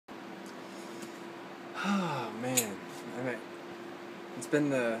Oh man, I mean, it's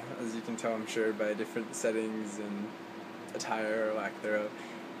been as you can tell, I'm sure by different settings and attire or lack thereof.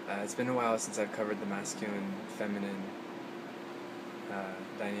 It's been a while since I've covered the masculine, feminine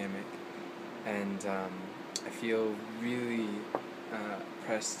dynamic, and I feel really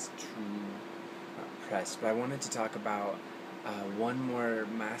pressed to not pressed, but I wanted to talk about one more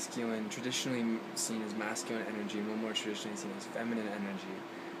masculine, traditionally seen as masculine energy, and one more traditionally seen as feminine energy.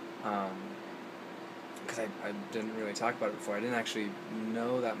 Because I didn't really talk about it before. I didn't actually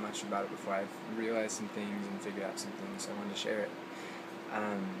know that much about it before. I've realized some things and figured out some things, so I wanted to share it.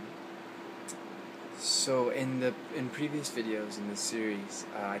 So in previous videos in this series,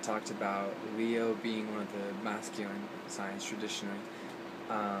 I talked about Leo being one of the masculine signs traditionally.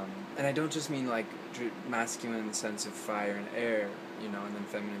 And I don't just mean like masculine in the sense of fire and air, and then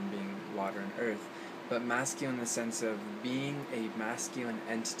feminine being water and earth, but masculine in the sense of being a masculine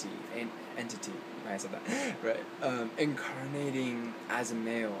entity, I said that, right, incarnating as a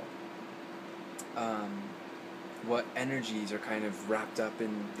male, what energies are kind of wrapped up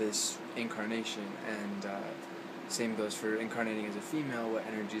in this incarnation, and same goes for incarnating as a female, what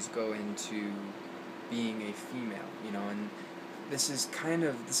energies go into being a female, and this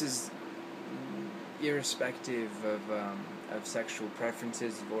is irrespective of sexual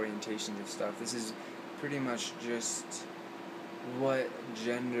preferences, of orientations of stuff. This is pretty much just what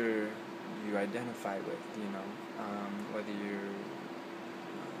gender you identify with, whether you're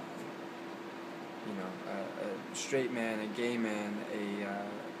a straight man, a gay man,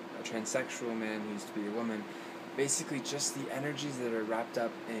 a transsexual man who used to be a woman, basically just the energies that are wrapped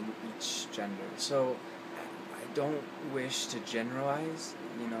up in each gender. So I don't wish to generalize,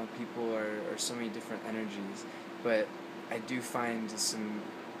 people are so many different energies, but I do find some,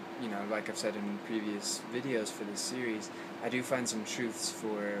 like I've said in previous videos for this series, I do find some truths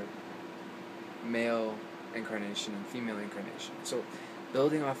for male incarnation and female incarnation. So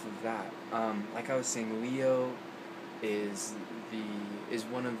building off of that, like I was saying, Leo is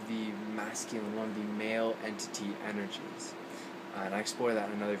one of the masculine, one of the male entity energies. And I explore that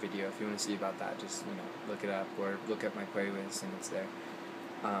in another video. If you want to see about that, just look it up or look at my playlist and it's there.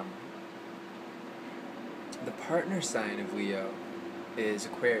 The partner sign of Leo is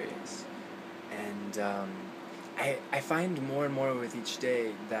Aquarius, and I find more and more with each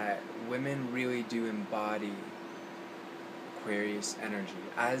day that women really do embody Aquarius energy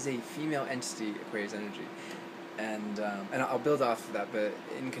as a female entity. Aquarius energy, and I'll build off of that. But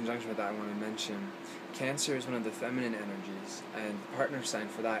in conjunction with that, I want to mention Cancer is one of the feminine energies, and the partner sign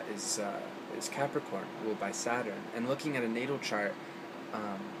for that is Capricorn, ruled by Saturn. And looking at a natal chart,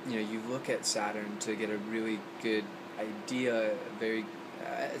 you look at Saturn to get a really good idea,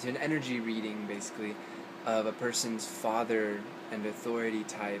 it's an energy reading basically of a person's father and authority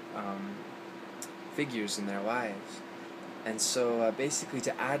type figures in their lives. And so basically,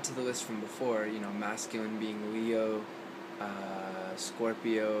 to add to the list from before, masculine being Leo,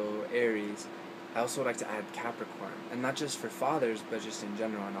 Scorpio, Aries, I also would like to add Capricorn, and not just for fathers, but just in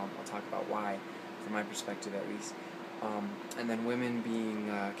general, and I'll talk about why, from my perspective at least. And then women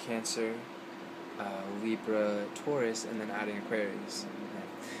being Cancer, Libra, Taurus, and then adding Aquarius.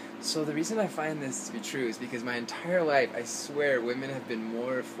 So the reason I find this to be true is because my entire life, I swear, women have been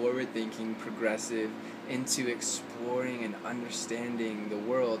more forward-thinking, progressive, into exploring and understanding the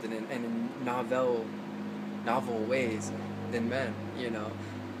world in novel ways than men,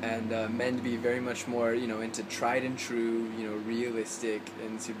 and men to be very much more, into tried and true, realistic,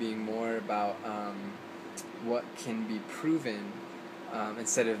 into being more about what can be proven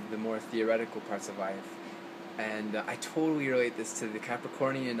instead of the more theoretical parts of life. And I totally relate this to the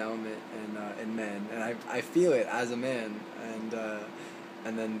Capricornian element in men, and I feel it as a man,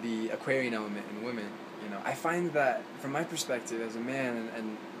 and then the Aquarian element in women. I find that from my perspective as a man,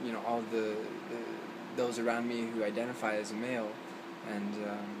 and all the those around me who identify as a male, and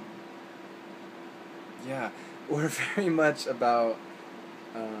we're very much about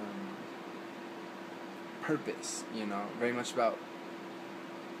purpose. Very much about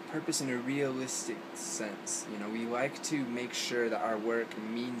purpose in a realistic sense. We like to make sure that our work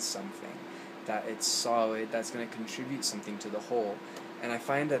means something, that it's solid, that's going to contribute something to the whole. And I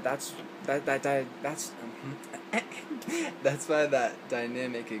find that's that's why that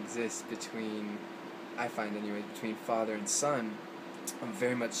dynamic exists between, I find anyway, between father and son, of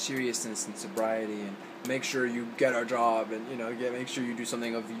very much seriousness and sobriety, and make sure you get our job, and make sure you do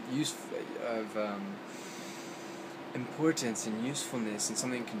something of importance and usefulness, and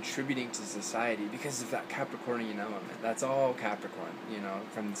something contributing to society because of that Capricornian element. That's all Capricorn,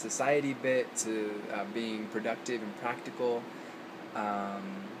 from the society bit to being productive and practical,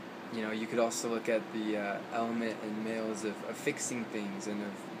 You could also look at the element in males of fixing things and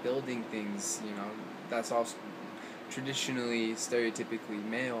of building things. That's also traditionally, stereotypically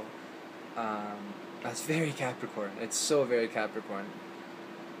male. That's very Capricorn. It's so very Capricorn,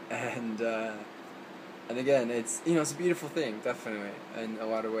 and again, it's a beautiful thing, definitely, in a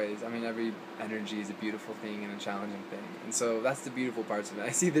lot of ways. I mean, every energy is a beautiful thing and a challenging thing, and so that's the beautiful parts of it.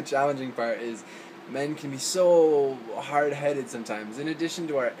 I see the challenging part is men can be so hard-headed sometimes. In addition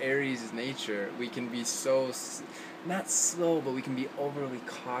to our Aries nature, we can be so, not slow, but we can be overly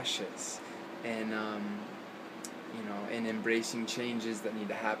cautious, and in embracing changes that need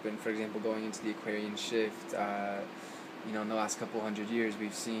to happen. For example, going into the Aquarian shift, in the last couple hundred years,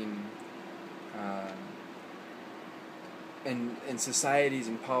 we've seen, in societies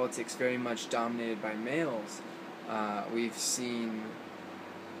and politics very much dominated by males, we've seen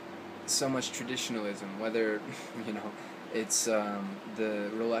so much traditionalism, whether, it's the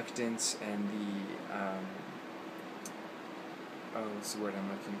reluctance and the, what's the word I'm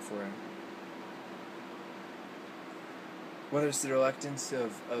looking for? Whether it's the reluctance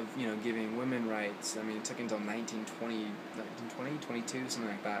of giving women rights. I mean, it took until 1920, 22, something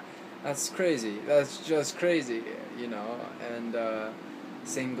like that. That's crazy. That's just crazy, and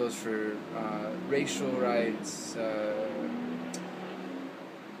same goes for racial rights,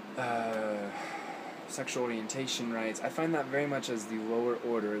 sexual orientation rights. I find that very much as the lower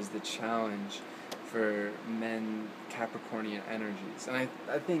order, as the challenge for men Capricornian energies. And I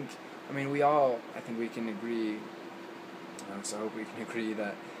think we can agree, so I hope we can agree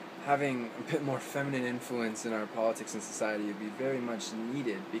that having a bit more feminine influence in our politics and society would be very much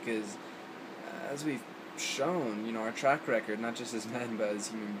needed, because as we've shown, our track record, not just as men but as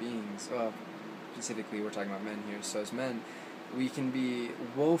human beings, well, specifically we're talking about men here, so as men, we can be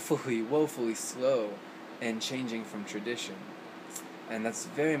woefully slow in changing from tradition. And that's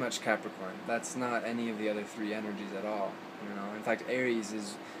very much Capricorn. That's not any of the other three energies at all. In fact, Aries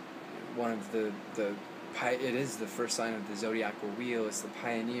is one of it is the first sign of the zodiacal wheel. It's the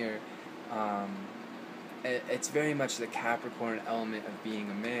pioneer. It's very much the Capricorn element of being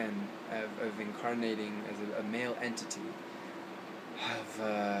a man, of incarnating as a male entity.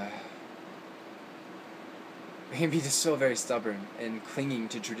 We can be just so very stubborn and clinging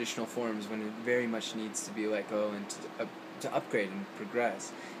to traditional forms when it very much needs to be let go and to upgrade and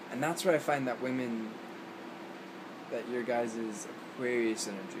progress. And that's where I find that your guys' Aquarius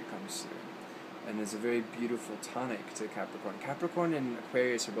energy comes through. And is a very beautiful tonic to Capricorn. Capricorn and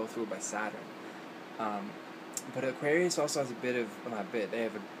Aquarius are both ruled by Saturn. But Aquarius also has they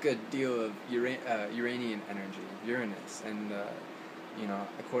have a good deal of Uranian energy, Uranus. And,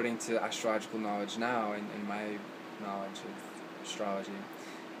 according to astrological knowledge now, and my knowledge of astrology,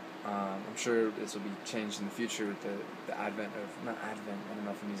 I'm sure this will be changed in the future with the advent of, not advent, I don't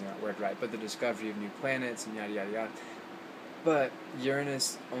know if I'm using that word right, but the discovery of new planets and yada yada yada. But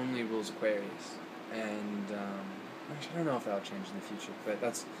Uranus only rules Aquarius, and actually I don't know if that'll change in the future, but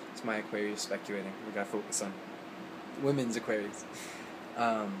it's my Aquarius speculating. We gotta focus on women's Aquarius.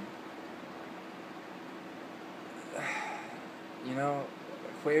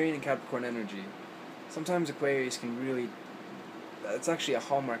 Aquarian and Capricorn energy. Sometimes Aquarius can really, it's actually a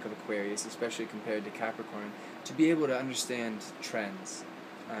hallmark of Aquarius, especially compared to Capricorn, to be able to understand trends,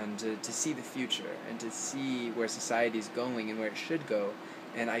 and to see the future, and to see where society is going and where it should go,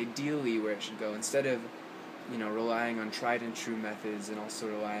 and ideally where it should go, instead of, relying on tried and true methods, and also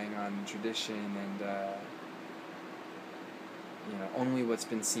relying on tradition and, only what's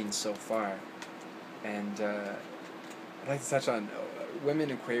been seen so far. And I'd like to touch on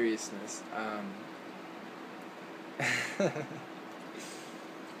women Aquariusness.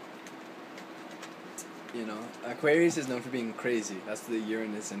 Aquarius is known for being crazy. That's the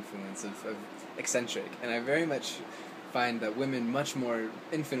Uranus influence of eccentric. And I very much find that women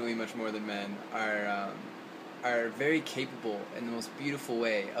infinitely much more than men, are very capable in the most beautiful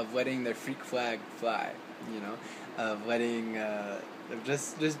way of letting their freak flag fly, of letting, of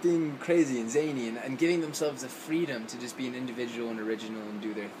just being crazy and zany and giving themselves the freedom to just be an individual and original and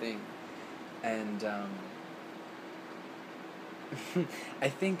do their thing. And I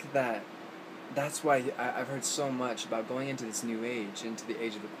think that's why I've heard so much about going into this new age, into the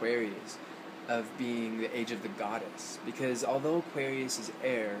age of Aquarius, of being the age of the goddess. Because although Aquarius is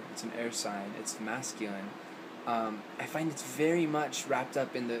air, it's an air sign, it's masculine, I find it's very much wrapped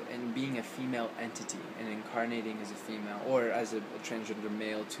up in being a female entity and incarnating as a female, or as a transgender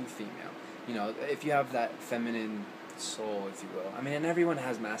male to female. If you have that feminine soul, if you will. I mean, and everyone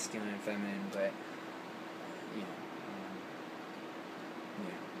has masculine and feminine, but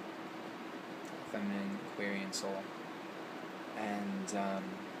feminine Aquarian soul. And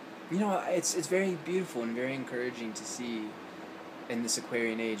It's very beautiful and very encouraging to see in this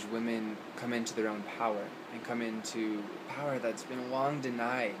Aquarian age women come into their own power and come into power that's been long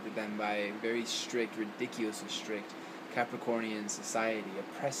denied them by very strict, ridiculously strict Capricornian society,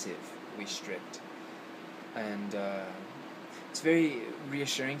 oppressively strict. And it's very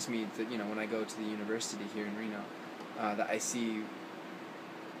reassuring to me that, when I go to the university here in Reno, that I see,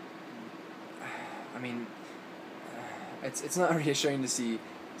 I mean, it's not reassuring to see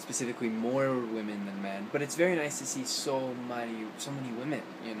specifically more women than men, but it's very nice to see so many women,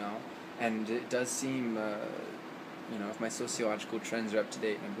 and it does seem, if my sociological trends are up to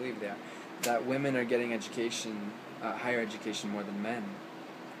date, and I believe they are, that women are getting education, higher education more than men,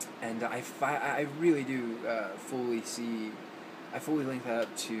 and I really do I fully link that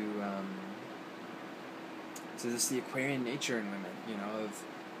up to this the Aquarian nature in women, of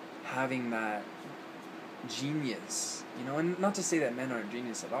having that genius, and not to say that men aren't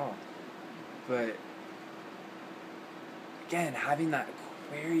genius at all, but again, having that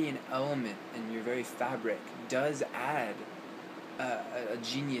Aquarian element in your very fabric does add a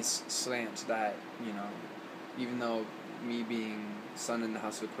genius slant that, even though me being Sun in the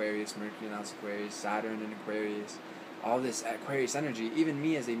house of Aquarius, Mercury in the house of Aquarius, Saturn in Aquarius, all this Aquarius energy, even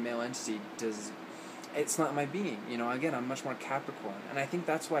me as a male entity it's not my being, again, I'm much more Capricorn, and I think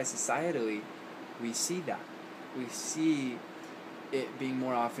that's why societally we see that. We see it being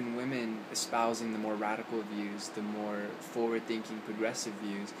more often women espousing the more radical views, the more forward-thinking, progressive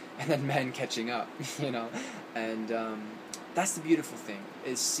views, and then men catching up, and that's the beautiful thing,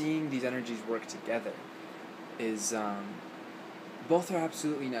 is seeing these energies work together, is both are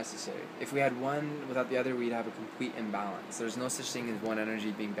absolutely necessary. If we had one without the other, we'd have a complete imbalance. There's no such thing as one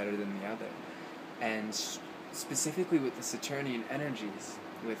energy being better than the other. And specifically with the Saturnian energies,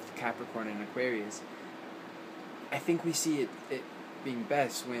 with Capricorn and Aquarius, I think we see it being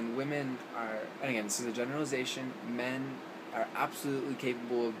best when women are, and again, this is a generalization, men are absolutely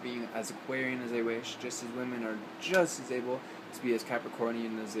capable of being as Aquarian as they wish, just as women are just as able to be as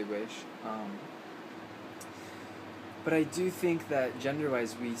Capricornian as they wish. But I do think that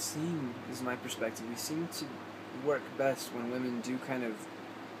gender-wise, this is my perspective, we seem to work best when women do kind of,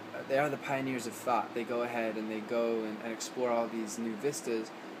 they are the pioneers of thought. They go ahead and they go and explore all these new vistas,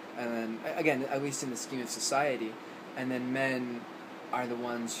 and then, again, at least in the scheme of society, and then men are the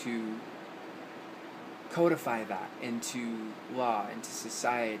ones who codify that into law, into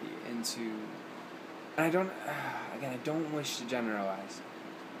society, into, and I don't wish to generalize.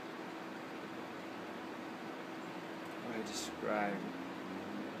 What do I describe?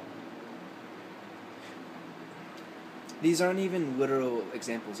 These aren't even literal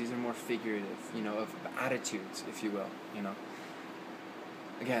examples. These are more figurative, of attitudes, if you will,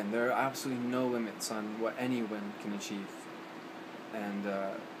 Again, there are absolutely no limits on what anyone can achieve, and,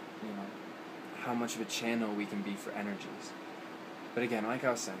 how much of a channel we can be for energies. But again, like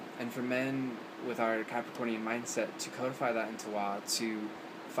I was saying, and for men with our Capricornian mindset, to codify that into law, to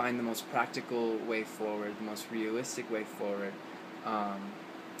find the most practical way forward, the most realistic way forward,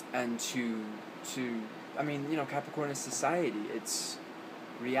 and to Capricorn is society, it's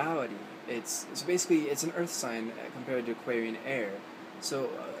reality, so basically it's an earth sign compared to Aquarian air, so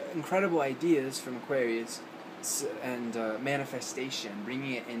incredible ideas from Aquarius, and manifestation,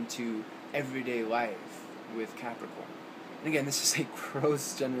 bringing it into everyday life with Capricorn. And again, this is a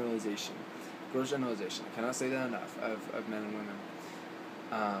gross generalization, I cannot say that enough, of men and women.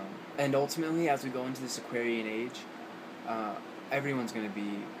 And ultimately, as we go into this Aquarian age, everyone's going to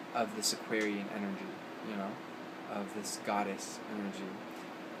be of this Aquarian energy, of this goddess energy.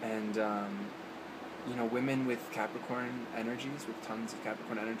 And, women with Capricorn energies, with tons of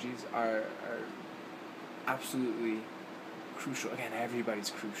Capricorn energies, are absolutely crucial. Again,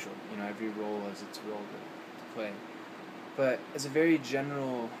 everybody's crucial. Every role has its role to play. But as a very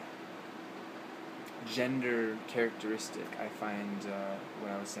general gender characteristic, I find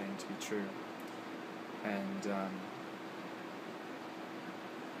what I was saying to be true. And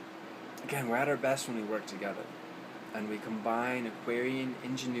again, we're at our best when we work together, and we combine Aquarian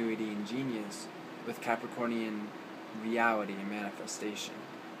ingenuity and genius with Capricornian reality and manifestation.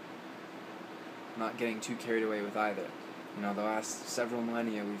 Not getting too carried away with either. The last several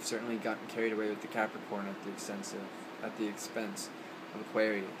millennia, we've certainly gotten carried away with the Capricorn at the expense of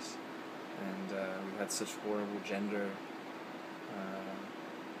Aquarius. And we've had such horrible gender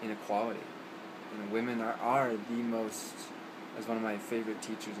inequality. Women are the most, as one of my favorite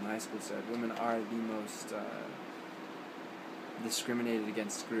teachers in high school said, women are the most discriminated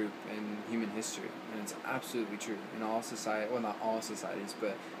against group in human history, and it's absolutely true in all society. Well, not all societies,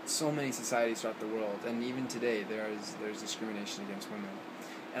 but so many societies throughout the world, and even today there's discrimination against women.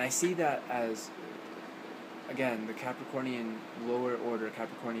 And I see that as, again, the Capricornian, lower order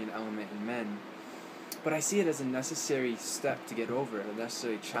Capricornian element in men, but I see it as a necessary step to get over, a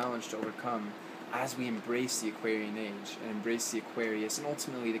necessary challenge to overcome as we embrace the Aquarian age and embrace the Aquarius and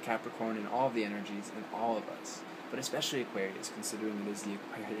ultimately the Capricorn and all of the energies in all of us, but especially Aquarius, considering it is the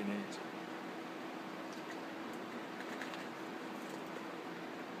Aquarian age.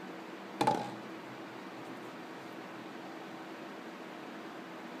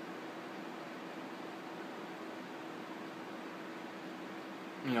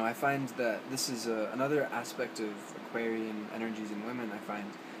 You know, I find that this is another aspect of Aquarian energies in women, I find,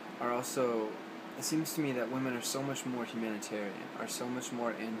 are also, it seems to me that women are so much more humanitarian, are so much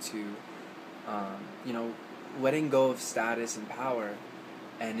more into, you know, letting go of status and power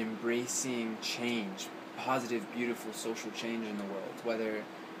and embracing change, positive, beautiful social change in the world, whether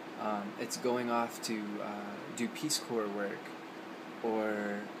it's going off to do Peace Corps work,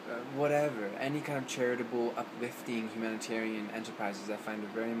 or whatever, any kind of charitable, uplifting, humanitarian enterprises. I find it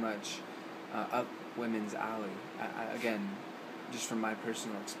very much up women's alley, again, just from my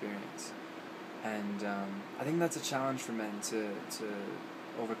personal experience. And I think that's a challenge for men to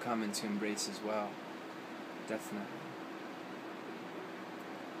overcome and to embrace as well, definitely.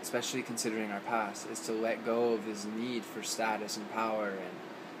 Especially considering our past, is to let go of this need for status and power and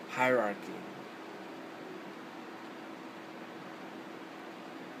hierarchy.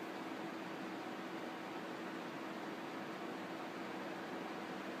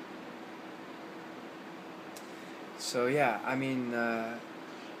 So yeah, I mean,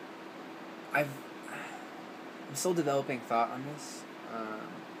 I'm still developing thought on this,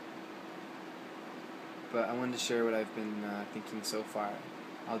 but I wanted to share what I've been thinking so far.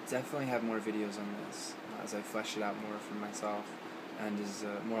 I'll definitely have more videos on this as I flesh it out more for myself, and as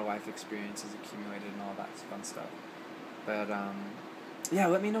more life experiences accumulated and all that fun stuff. But yeah,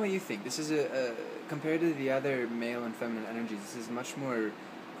 let me know what you think. This is compared to the other male and feminine energies, this is much more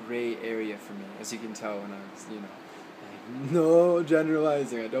gray area for me, as you can tell when I was, you know, no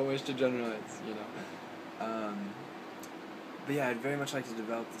generalizing, I don't wish to generalize, you know. But yeah, I'd very much like to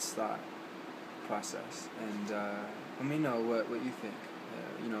develop this thought process, and let me know what you think,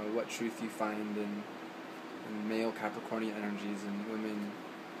 you know, what truth you find in male Capricornian energies and women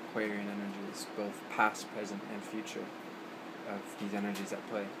Aquarian energies, both past, present, and future of these energies at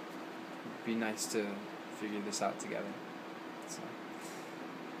play. It'd be nice to figure this out together. So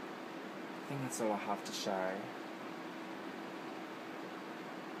I think that's all I have to share.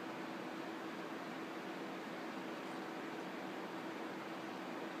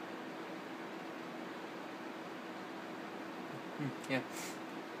 Yeah.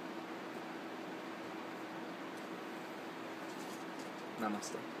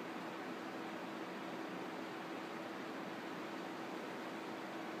 Namaste.